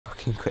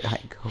fucking quick I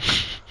go.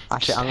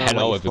 Actually, I'm gonna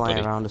Hello, let you fly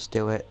everybody. around. Just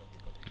do it.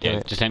 Do Yeah,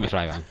 it. just let me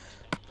fly around.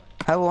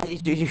 How long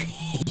do you?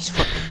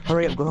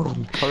 Hurry up, go!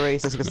 Hurry!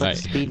 This is like a Right.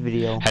 speed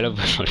video. Hello,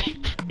 everybody.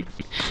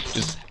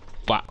 Just,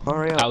 but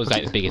Hurry that up! was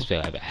like the biggest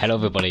fail ever. Hello,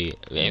 everybody.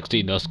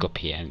 Actually, no scope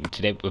here, and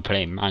today we're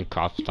playing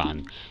Minecraft.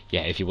 And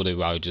yeah, if you wonder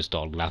why I was just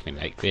all laughing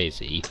like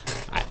crazy,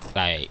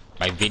 my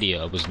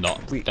video was not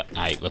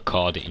like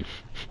recording.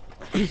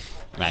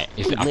 Like,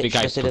 I think I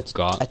Literally did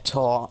forgot. a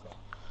talk,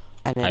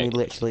 and then he Like,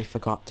 literally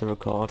forgot to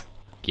record.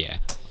 yeah,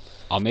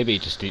 or maybe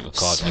it just didn't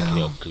record, like a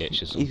little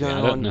glitch or something.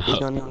 I don't know. He's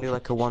gonna do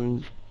like a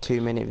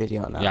 1-2 minute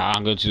video now. Yeah,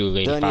 I'm going to do a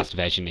really Don't fast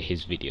version of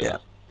his video. Yeah.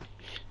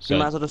 So You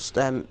might as well just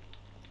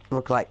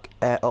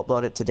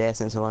upload it today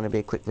since it'll only be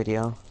a quick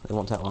video. It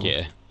won't take long.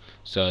 yeah.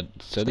 So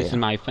this is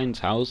my friend's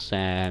house.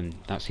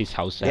 That's his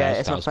house there. Yeah,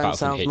 it's that my was friend's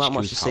part of house. Not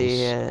much to HQ's see house.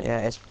 here.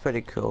 Yeah, it's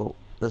pretty cool.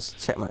 Just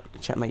check my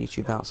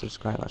YouTube out,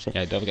 subscribe, actually.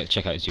 Yeah, don't forget to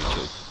check out his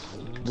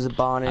YouTube. There's a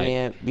barn in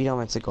here. You don't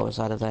want to go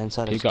inside of there.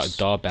 Inside He's got a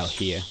doorbell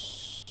here.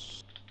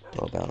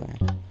 Doorbell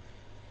there.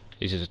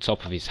 This is the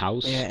top of his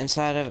house. Yeah,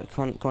 inside of it.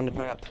 Come on,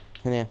 bring it up.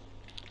 In here.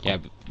 Yeah,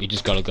 but we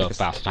just gotta go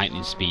fast,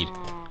 lightning speed.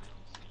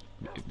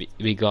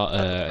 We got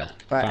Right,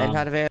 farm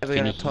inside of here we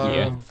got a here.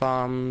 total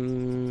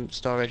farm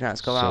storage.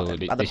 Let's go out. So At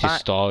the this back, is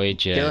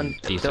storage.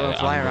 Dylan, These Dylan, are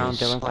fly around. animals.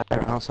 Dylan, fly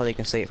around so you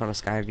can see it from a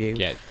sky view.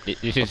 Yeah, this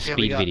is Up here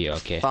we speed got video.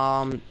 Okay.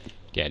 Farm.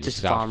 Yeah, this Just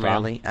is our farm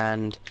farm. really,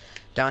 and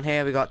down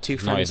here we got two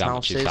Not friends' that much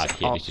houses, inside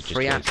here, or this is just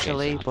three where it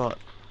actually, stays but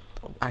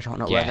I don't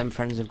know Yeah, where them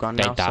friends have gone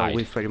they now, died. so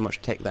we've pretty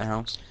much taken their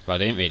house. Well,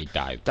 they didn't really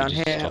die. They Down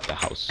just here, stopped the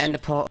house. end the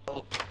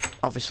portal,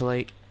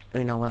 obviously,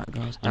 we know where that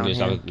goes. And Down there's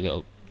here, our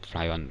little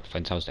fly on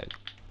friend's house that,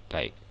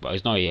 like, well,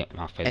 it's not yet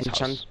my friend's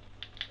house.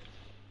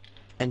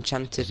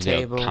 enchanted There's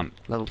a little table,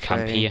 level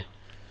camp 3. here.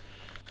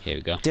 Here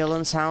we go.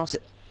 Dylan's house,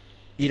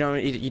 you don't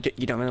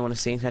really want to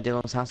see inside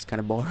Dylan's house, it's kind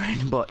of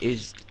boring, but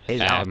his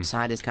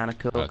outside is kind of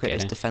cool, because okay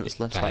it's then.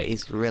 defenseless, Right. like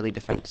he's really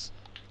defense.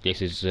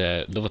 This is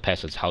another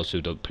person's house who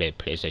don't play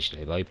PlayStation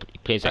anymore. He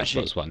plays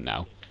Actually- Xbox One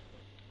now.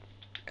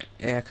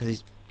 Yeah, because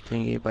he's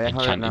thingy, but yeah,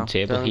 hurry up now. Enchanting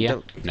table Dylan,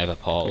 here. Never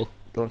portal.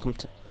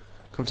 Dylan,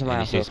 come to my And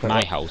house. this real is quick, my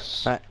look.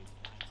 house. Right.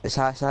 This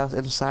house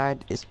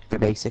inside is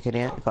pretty basic in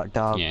here. We've got a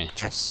dog, Yeah.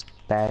 chest,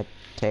 bed,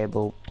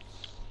 table,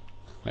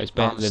 Well, it's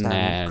better than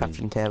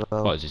crafting table.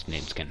 what is his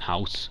name? Skin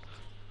house.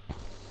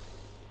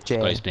 Jay.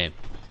 What is his name?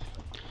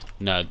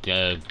 No,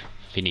 the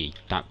thingy,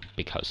 that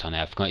big house down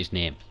there. I forgot his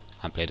name. I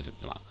haven't played it in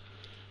a while.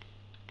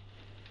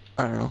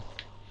 I don't know.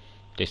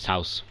 This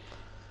house.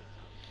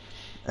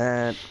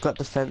 Got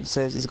the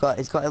fences. He's got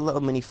a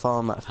little mini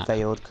farm that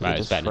failed because right, it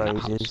it's just better than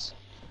that freezes.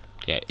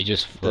 Yeah, it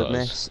just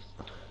Goodness.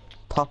 froze.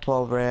 Pop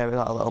over here. We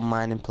got a little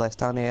mining place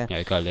down here. Yeah,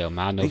 we got a little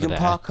man You over can there.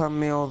 park on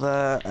mule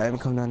there and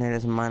come down here.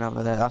 There's a mine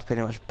over there. That's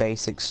pretty much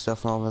basic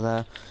stuff over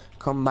there.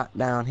 Come back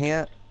down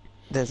here.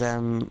 There's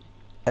a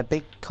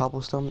big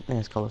cobblestone. Yeah,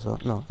 it's cobblestone.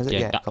 No, is it?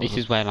 Yeah, this cobblestone.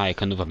 is where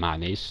like another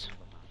man is.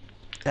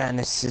 And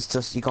this is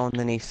just, you go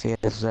underneath here,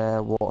 there's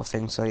a water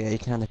thing, so yeah, you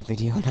can end the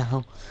video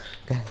now.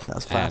 Okay,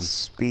 that's fast.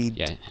 Speed.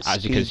 Yeah, as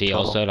you speed can see,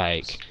 total. also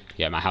like,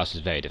 yeah, my house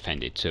is very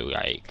defended too.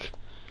 Like,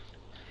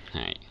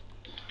 yeah,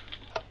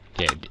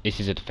 this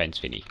is a defense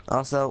thingy.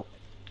 Also,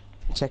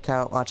 check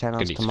out our channels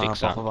Gonna need to tomorrow.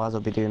 fix Both that. of us will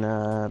be doing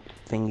a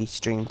thingy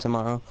stream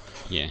tomorrow.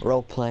 Yeah.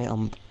 Roleplay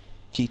on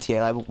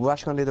GTA. Like, we're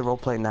actually gonna do the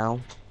roleplay now.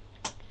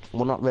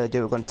 We'll not really do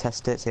it. We're gonna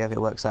test it, see if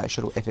it works out. It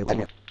will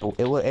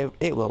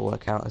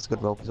work out. It's a good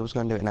roleplay. So we're just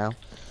gonna do it now.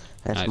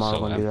 And Right, tomorrow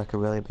so, we're gonna do like a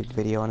really big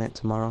video on it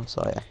tomorrow.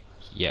 So yeah.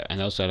 Yeah,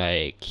 and also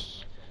like,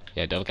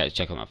 yeah, don't forget to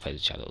check out my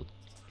friend's channel.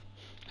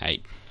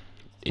 Hey,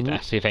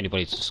 see if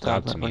anybody's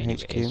subscribed to me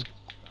anyways.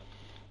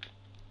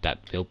 That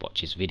will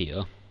watch his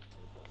video.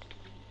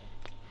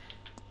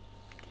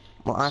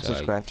 Well, I So,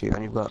 subscribe to you,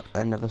 and you've got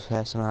another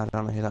person. I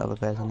don't know who that other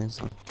person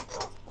is.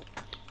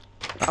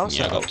 Also,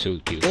 yeah, I got 2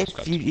 people if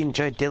subscribed. you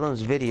enjoyed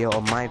Dylan's video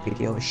or my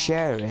video,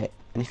 share it.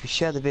 And if you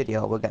share the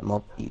video, we'll get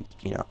more,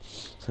 you know,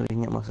 so we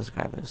can get more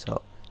subscribers.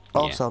 So,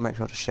 also make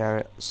sure to share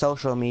it.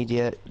 Social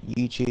media,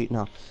 YouTube,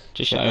 no.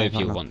 Just share it if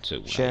you want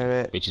to. Share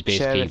it. Which is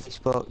share basically,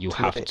 it, Facebook, you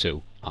Twitter. have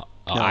to. Or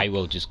No, I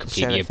will just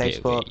completely share it, Facebook.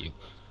 obliterate you.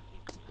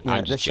 Yeah,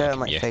 I'm just just share it on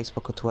joking, like yeah.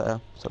 Facebook or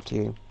Twitter. It's up to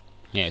you.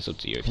 Yeah, it's up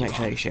to you if you Make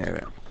sure want. you share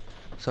it.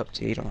 It's up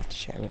to you. You don't have to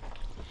share it.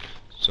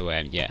 So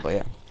yeah. But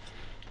yeah.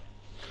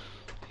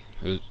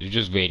 It was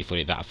just really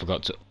funny that I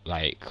forgot to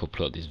like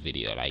upload this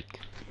video, like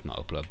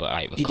not upload, but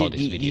like record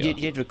this video. You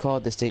did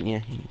record this, didn't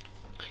you?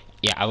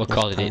 Yeah, I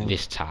recorded it time.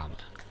 this time.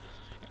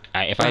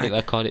 If I didn't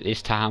record it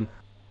this time,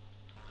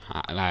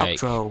 like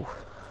Outro.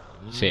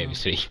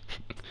 seriously,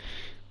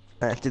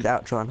 Let's do the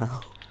outro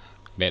now.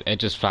 but it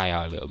just fly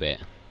out a little bit.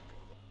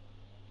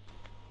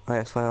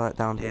 Alright, let's fly right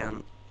down here.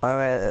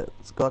 Alright,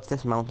 let's go to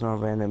this mountain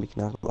over here and then we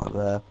can have a lot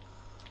of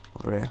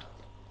over here.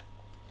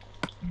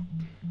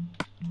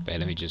 But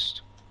let me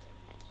just.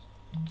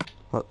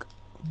 Look.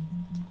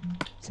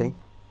 See?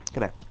 Look at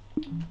that.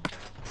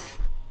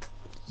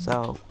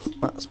 So,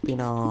 that's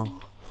been our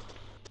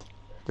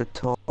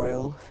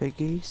tutorial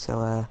thingy,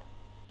 so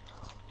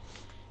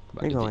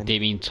They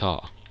mean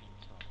tar.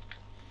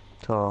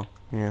 tour.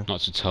 Yeah.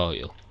 not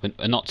tutorial.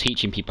 We're not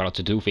teaching people how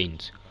to do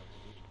things.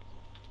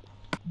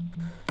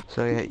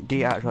 So yeah, do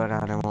your outro now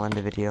and we'll end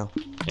the video.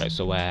 Yeah,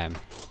 so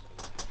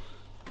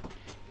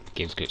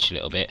game's glitched a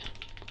little bit.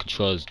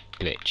 Controls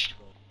glitched.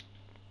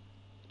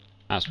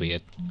 That's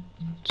weird.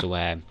 So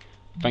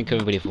thank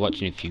everybody for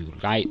watching. If you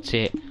liked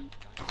it,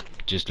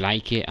 just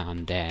like it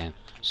and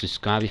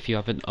subscribe if you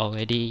haven't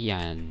already,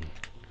 and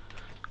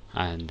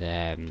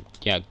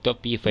yeah,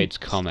 don't be afraid to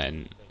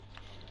comment.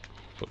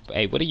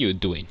 Hey, what are you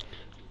doing?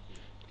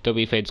 Don't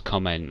be afraid to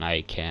comment,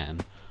 like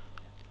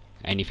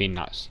anything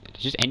that's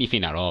just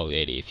anything at all,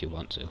 really, if you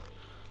want to.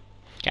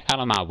 Get out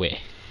of my way.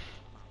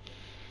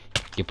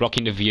 You're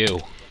blocking the view.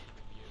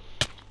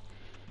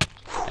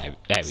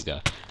 There we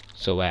go.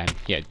 So yeah,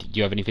 do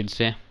you have anything to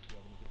say?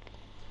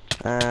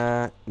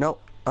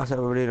 Nope. I said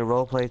we're doing a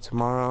roleplay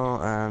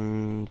tomorrow,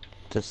 and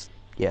just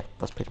yeah,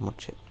 that's pretty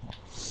much it.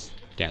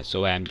 Yeah.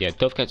 So yeah,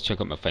 don't forget to check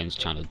out my friend's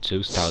channel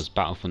too. Stars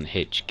Battlefront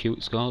HQ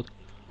it's called.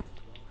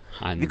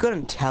 And If you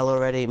couldn't tell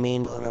already, me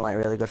and Dylan are like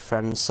really good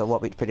friends. So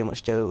what we pretty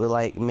much do, we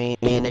like me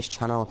and this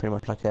channel are pretty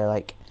much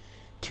like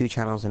two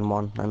channels in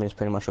one. I mean, it's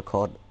pretty much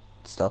record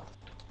stuff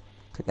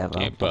together.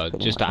 yeah, but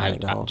That's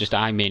just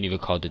I mainly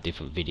record a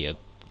different video.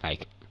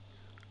 Like,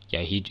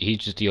 yeah, he's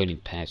just the only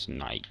person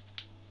like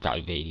that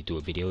I really do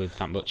a video with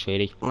that much,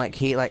 really. Like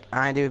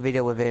I do a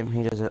video with him.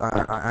 He does.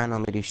 I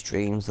normally do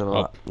streams a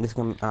lot. This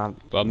can.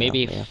 Well, maybe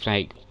yeah. if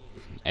like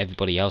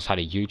everybody else had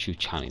a YouTube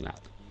channel,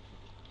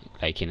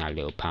 like in our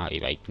little party,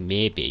 like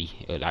maybe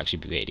it would actually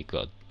be really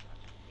good.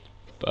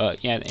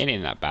 But yeah, it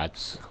ain't that bad.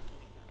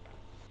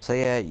 So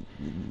yeah,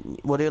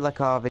 we'll do like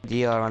our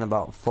video around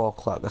about 4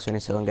 o'clock. That's when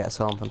he's still gets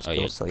home from school.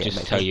 Yeah, so yeah, just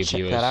make tell sure your to check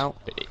viewers. that out.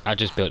 I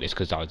just built this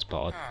because I was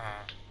bored.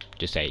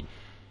 Just saying.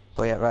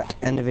 But yeah, right.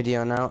 End the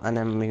video now, and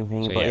then we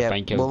can. So but yeah, yeah,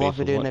 thank you we'll everybody also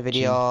be for doing a watching.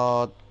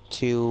 video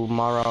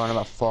tomorrow around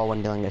about 4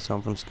 when Dylan gets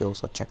home from school.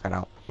 So check that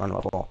out. Around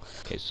about 4.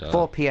 Okay, so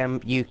 4 p.m.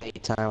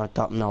 UK time. I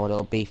don't know what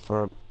it'll be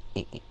for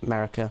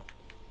America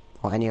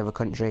or any other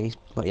countries,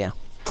 but yeah.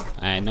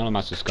 and none of my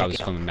subscribers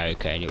from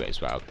America anyway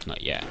as well.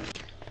 Not yet.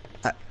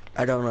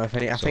 I don't know if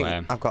any. I So,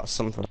 think I've got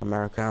some from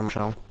America. I'm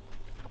sure.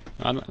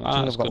 Well,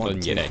 I've that's got good one on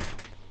you too. then.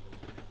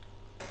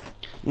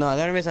 No,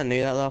 the only reason I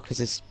knew that though, because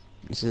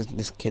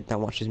this kid that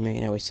watches me,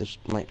 you know, he just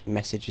like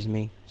messages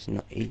me. It's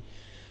not he.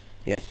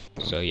 Yeah.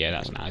 So yeah,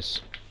 that's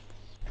nice.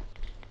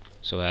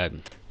 So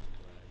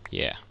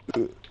yeah.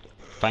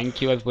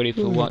 Thank you everybody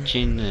for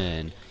watching,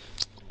 and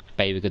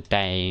have a good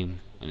time.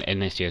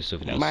 Unless you have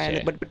something else to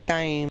say. But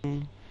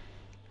time.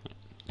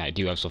 Like,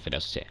 do you have something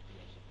else to say?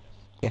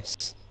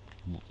 Yes.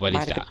 What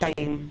is that?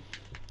 Time.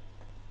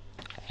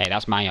 Hey,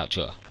 that's my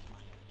outro.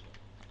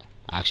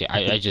 Actually,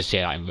 I just say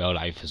that in real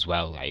life as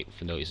well, like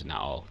for no reason at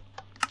all.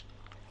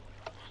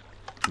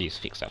 Need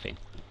to fix that thing.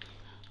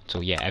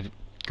 So yeah,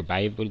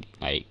 goodbye everybody.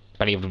 Like,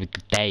 bye everybody.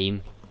 Good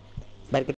time. But